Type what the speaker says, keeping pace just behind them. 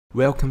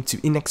Welcome to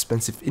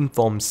Inexpensive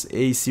Informs,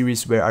 a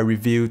series where I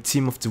review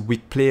Team of the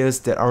Week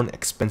players that aren't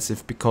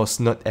expensive because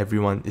not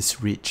everyone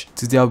is rich.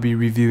 Today I'll be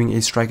reviewing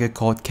a striker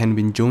called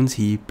Kenwyne Jones.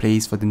 He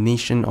plays for the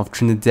nation of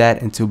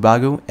Trinidad and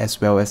Tobago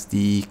as well as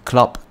the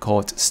club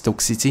called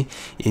Stoke City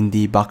in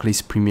the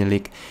Barclays Premier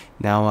League.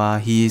 Now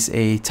he is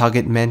a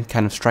target man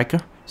kind of striker.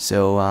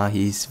 So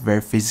he's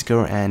very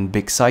physical and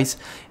big size,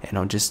 and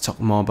I'll just talk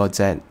more about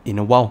that in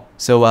a while.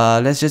 So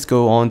let's just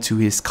go on to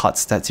his card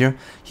stats here.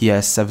 He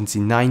has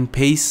 79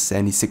 pace,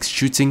 76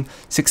 shooting,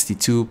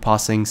 62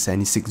 passing,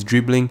 76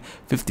 dribbling,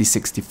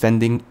 56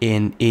 defending,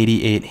 and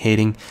 88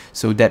 heading.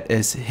 So that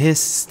is his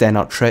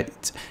standout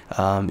trait.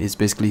 Is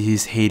basically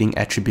his heading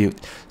attribute.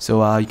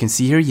 So you can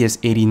see here he has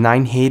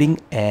 89 heading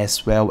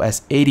as well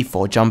as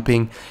 84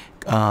 jumping.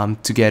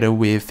 Together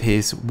with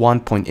his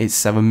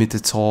 1.87 meter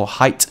tall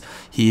height.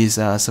 He is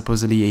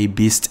supposedly a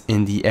beast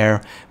in the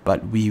air,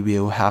 but we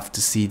will have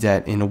to see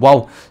that in a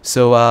while.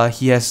 So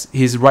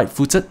he's right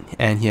footed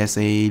and he has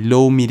a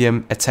low,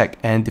 medium attack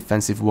and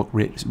defensive work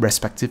rate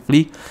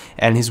respectively,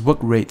 and his work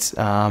rates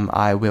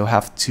I will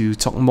have to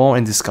talk more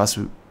and discuss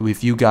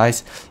with you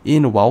guys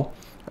in a while.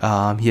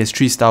 He has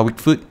 3-star weak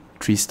foot,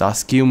 3-star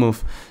skill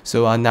move.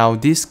 So now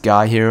this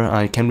guy here,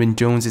 Kenwyne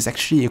Jones, is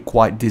actually a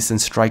quite decent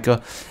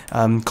striker,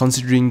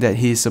 considering that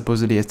he is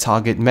supposedly a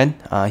target man.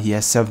 He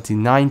has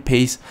 79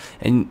 pace,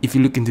 and if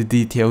you look into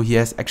detail, he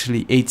has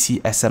actually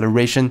 80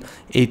 acceleration,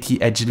 80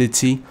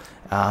 agility.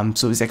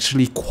 So it's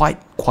actually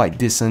quite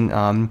decent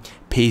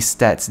pace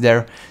stats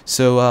there.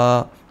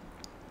 So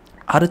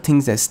other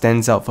things that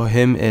stands out for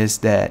him is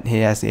that he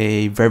has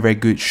a very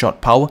good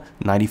shot power,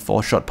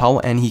 94 shot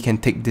power, and he can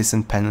take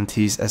decent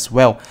penalties as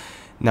well.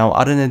 Now,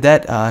 other than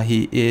that,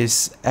 he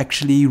is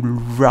actually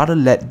rather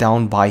let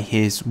down by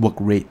his work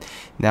rate.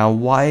 Now,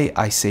 why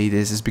I say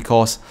this is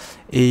because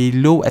a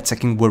low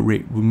attacking work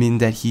rate would mean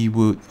that he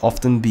would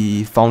often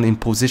be found in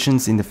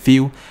positions in the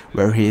field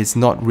where he is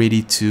not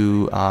ready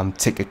to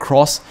take a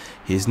cross,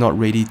 he is not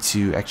ready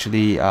to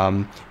actually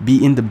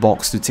be in the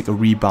box to take a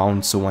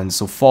rebound, so on and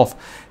so forth.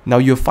 Now,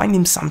 you'll find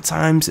him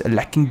sometimes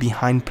lacking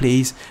behind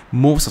plays,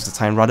 most of the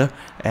time rather,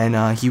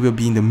 and he will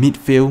be in the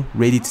midfield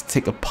ready to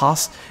take a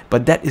pass,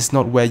 but that is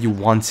not where you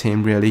want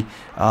him really,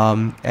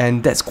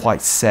 and that's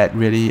quite sad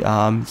really.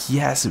 He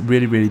has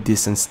really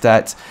decent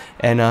stats,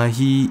 and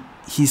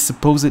he's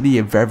supposedly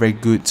a very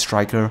good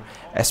striker,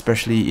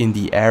 especially in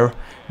the air,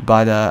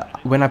 but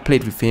when I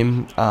played with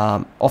him,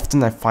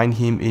 often I find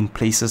him in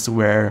places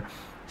where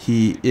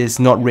he is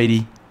not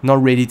ready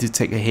to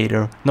take a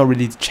header, not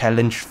ready to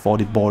challenge for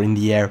the ball in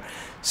the air.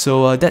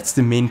 So that's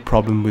the main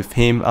problem with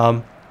him.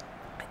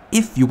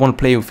 If you want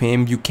to play with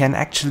him, you can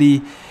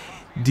actually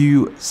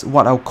do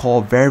what I'll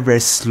call very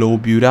slow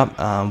build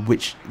up,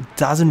 which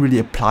doesn't really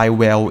apply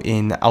well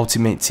in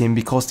Ultimate Team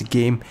because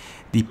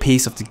the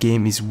pace of the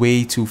game is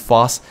way too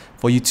fast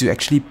for you to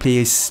actually play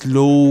a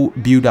slow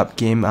build up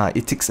game.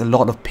 It takes a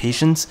lot of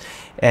patience,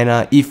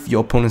 and if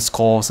your opponent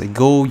scores a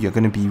goal, you're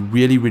going to be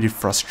really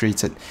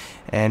frustrated,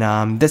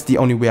 and that's the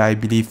only way I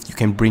believe you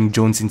can bring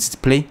Jones into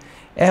play.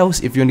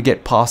 Else, if you want to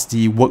get past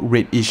the work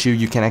rate issue,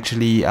 you can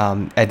actually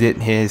edit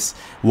his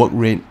work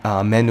rate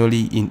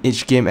manually in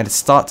each game at the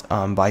start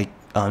by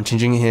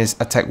changing his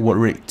attack work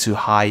rate to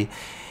high,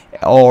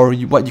 or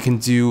what you can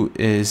do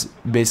is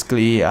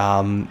basically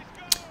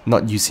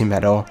not use him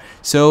at all.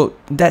 So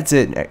that's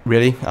it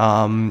really.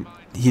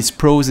 His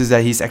pros is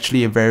that he's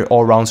actually a very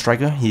all-round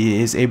striker.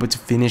 He is able to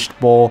finish the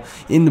ball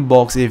in the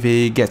box. If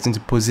he gets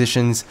into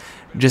positions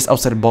just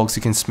outside the box,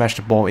 he can smash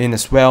the ball in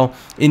as well.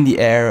 In the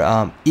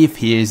air, if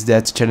he is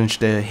there to challenge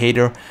the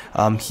header,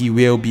 he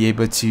will be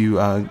able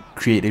to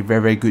create a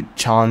very good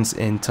chance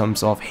in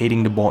terms of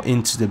heading the ball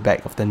into the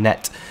back of the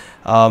net.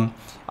 Other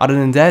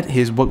than that,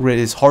 his work rate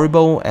is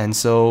horrible, and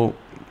so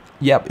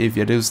yep, if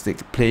you're those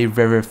that play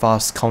very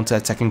fast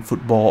counter-attacking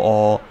football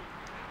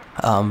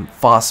or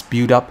fast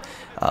build-up,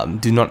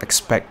 do not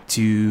expect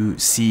to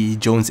see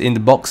Jones in the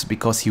box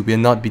because he will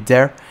not be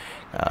there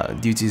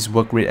due to his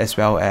work rate as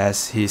well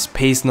as his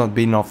pace not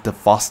being of the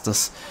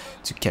fastest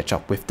to catch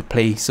up with the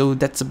play. So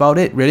that's about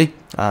it really.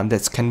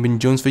 That's Kenwyne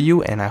Jones for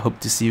you, and I hope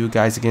to see you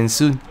guys again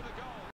soon.